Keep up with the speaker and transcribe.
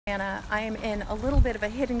Anna. I am in a little bit of a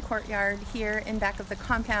hidden courtyard here in back of the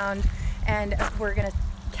compound, and we're gonna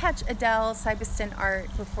catch Adele Sypesteyn Art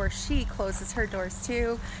before she closes her doors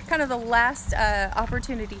too. Kind of the last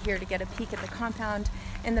opportunity here to get a peek at the compound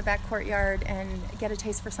in the back courtyard and get a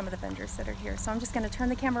taste for some of the vendors that are here. So I'm just gonna turn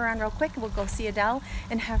the camera around real quick and we'll go see Adele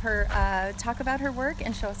and have her talk about her work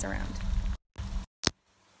and show us around.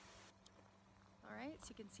 All right, so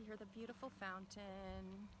you can see here the beautiful fountain.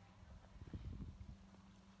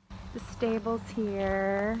 The stable's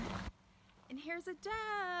here. And here's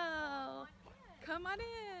Adele. Come on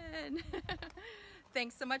in.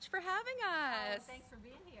 Thanks so much for having us. Thanks for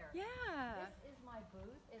being here. Yeah. This is my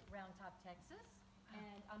booth at Round Top, Texas,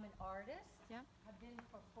 and I'm an artist. Yeah. I've been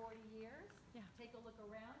for 40 years. Yeah. Take a look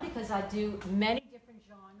around because I do many different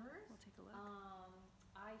genres. We'll take a look.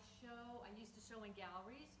 I used to show in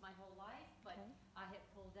galleries my whole life, but Okay. I have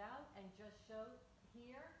pulled out and just show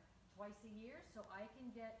here twice a year, so I can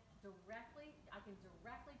directly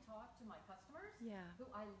talk to my customers, Yeah. who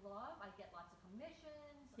I love. I get lots of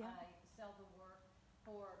commissions. Yeah. I sell the work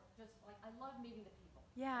for just like, I love meeting the people.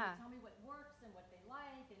 Yeah. They tell me what works and what they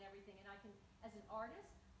like and everything, and I can, as an artist,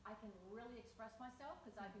 I can really express myself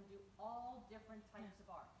because I can do all different types of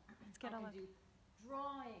art. Let's get I a can look. do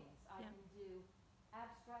drawings, I Yeah. can do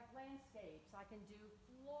abstract landscapes, I can do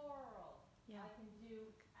floral, Yeah. I can do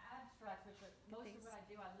abstracts, which are most of what I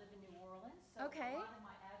do. I live in New Orleans, so Okay. a lot of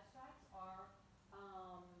my abstracts are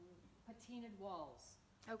patinaed walls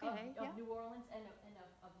Okay. of Yeah. New Orleans and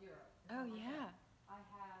of Europe. Oh Like yeah. that. I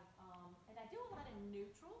have, and I do a lot of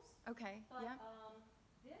neutrals. Okay. But Yeah.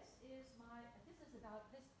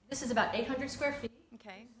 This is about 800 square feet.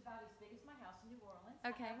 Okay. This is about as big as my house in New Orleans.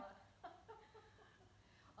 Okay. I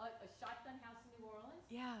have a shotgun house in New Orleans.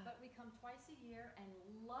 Yeah. But we come twice a year and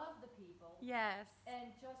love the people. Yes.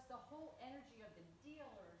 And just the whole energy of the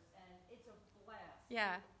dealers, and it's a blast.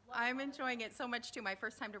 Yeah. Love I'm it. enjoying it so much too. My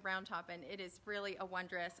first time to Round Top, and it is really a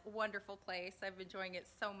wondrous, wonderful place. I'm enjoying it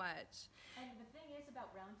so much. And the thing is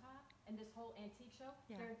about Round Top and this whole antique show,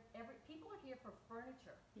 Yeah. people are here for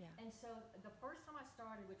furniture. Yeah. And so the first time I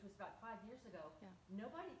started, which was about 5 years ago, Yeah.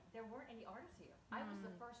 there weren't any artists here. I was the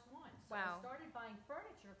first one. So Wow. I started buying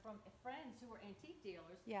furniture from friends who were antique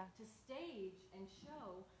dealers Yeah. to stage and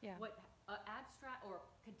show Yeah. what abstract or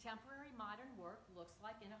contemporary modern work looks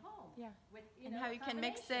like in a home. Yeah. With, And how you can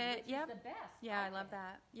mix combination, it. which Yep. is the best. Yeah, I love think.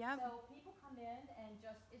 that. Yeah. So people come in and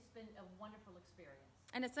it's been a wonderful experience.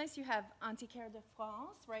 And it's nice you have Antiquaire de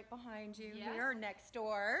France right behind you Yes. here, next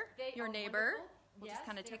door, They your are neighbor. wonderful. We'll Yes, just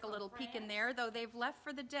kind of they're take a from little peek in France. there, though they've left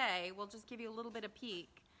for the day. We'll just give you a little bit of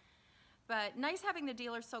peek. But nice having the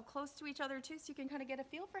dealers so close to each other too, so you can kind of get a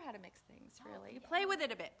feel for how to mix things, Oh, really. yeah. Play with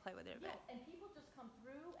it a bit, play with it a Yes, bit. and people just come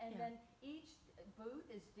through, and Yeah. then each booth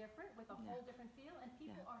is different with a Yeah. whole different feel, and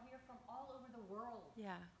people Yeah. are here from all over the world.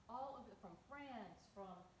 Yeah. All over, from France,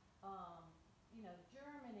 from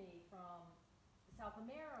Germany, from South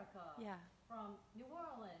America, Yeah. from New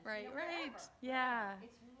Orleans, Right, right. wherever. Yeah.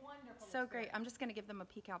 It's wonderful. So great. experience. I'm just going to give them a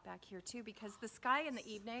peek out back here too, because the sky in the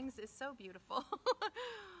evenings is so beautiful.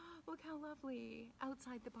 Look how lovely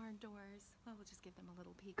outside the barn doors. Well, we'll just give them a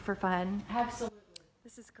little peek for fun. Absolutely.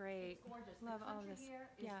 This is great. It's gorgeous. Love the all country this. here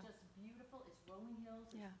is Yeah. just beautiful. It's rolling hills.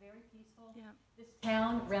 It's Yeah. very peaceful. Yeah. This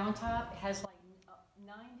town, Round Top, has like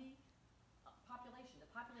 90 population. The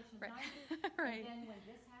population of Right. 90. Right. And then when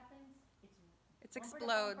this happens, It bumper to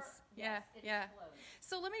explodes. bumper. Yeah, Yes, it yeah. explodes.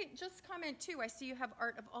 So let me just comment too. I see you have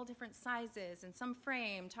art of all different sizes and some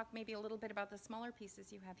frame. Talk maybe a little bit about the smaller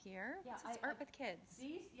pieces you have here. Yeah, This is art with kids.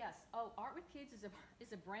 Yes. Oh, Art with Kids is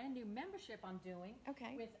a brand new membership I'm doing.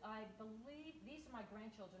 Okay. With, I believe, these are my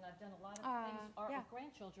grandchildren. I've done a lot of things, art yeah. with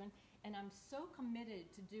grandchildren, and I'm so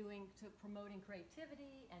committed to promoting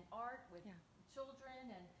creativity and art with Yeah.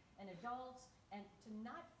 children and adults, and to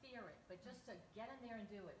not fear it, but just to get in there and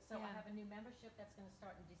do it. So I Yeah. have a new membership that's going to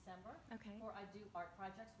start in December, Okay. where I do art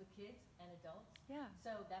projects with kids and adults. Yeah.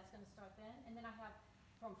 So that's going to start then, and then I have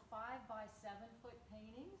from 5 by 7 foot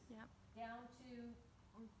paintings Yep. down to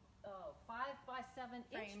 5 by 7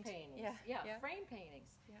 Framed. inch paintings. Yeah, yeah. Frame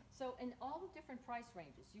paintings. Yeah. So in all different price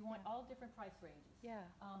ranges. You want Yeah. all different price ranges. Yeah.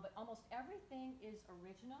 But almost everything is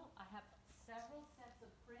original. I have several sets of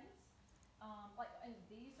prints. And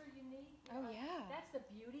these are unique. You Oh, know, yeah. That's the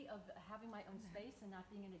beauty of having my own space and not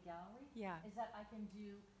being in a gallery. Yeah. Is that I can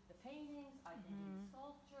do the paintings, I can do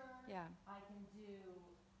sculpture, Yeah. I can do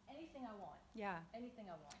anything I want. Yeah. Anything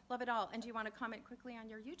I want. Love it all. And do you want to comment quickly on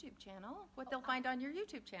your YouTube channel? What they'll find on your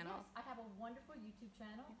YouTube channel? Yes, I have a wonderful YouTube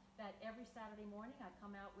channel that every Saturday morning I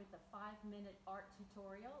come out with a 5-minute art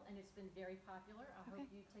tutorial, and it's been very popular. I Okay. hope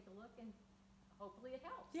you take a look, and hopefully it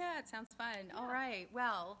helps. Yeah, it sounds fun. All Yeah. right.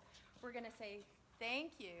 Well, we're going to say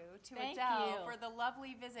Thank you to Thank Adele you. for the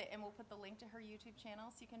lovely visit, and we'll put the link to her YouTube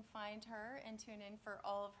channel so you can find her and tune in for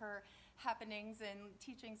all of her happenings and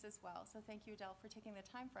teachings as well. So thank you, Adele, for taking the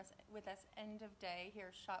time for us with us end of day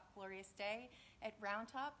here, Shop Glorious Day at Round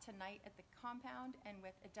Top, tonight at the compound, and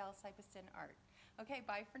with Adele Sypesteyn Art. Okay,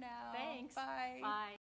 bye for now. Thanks. Bye. Bye.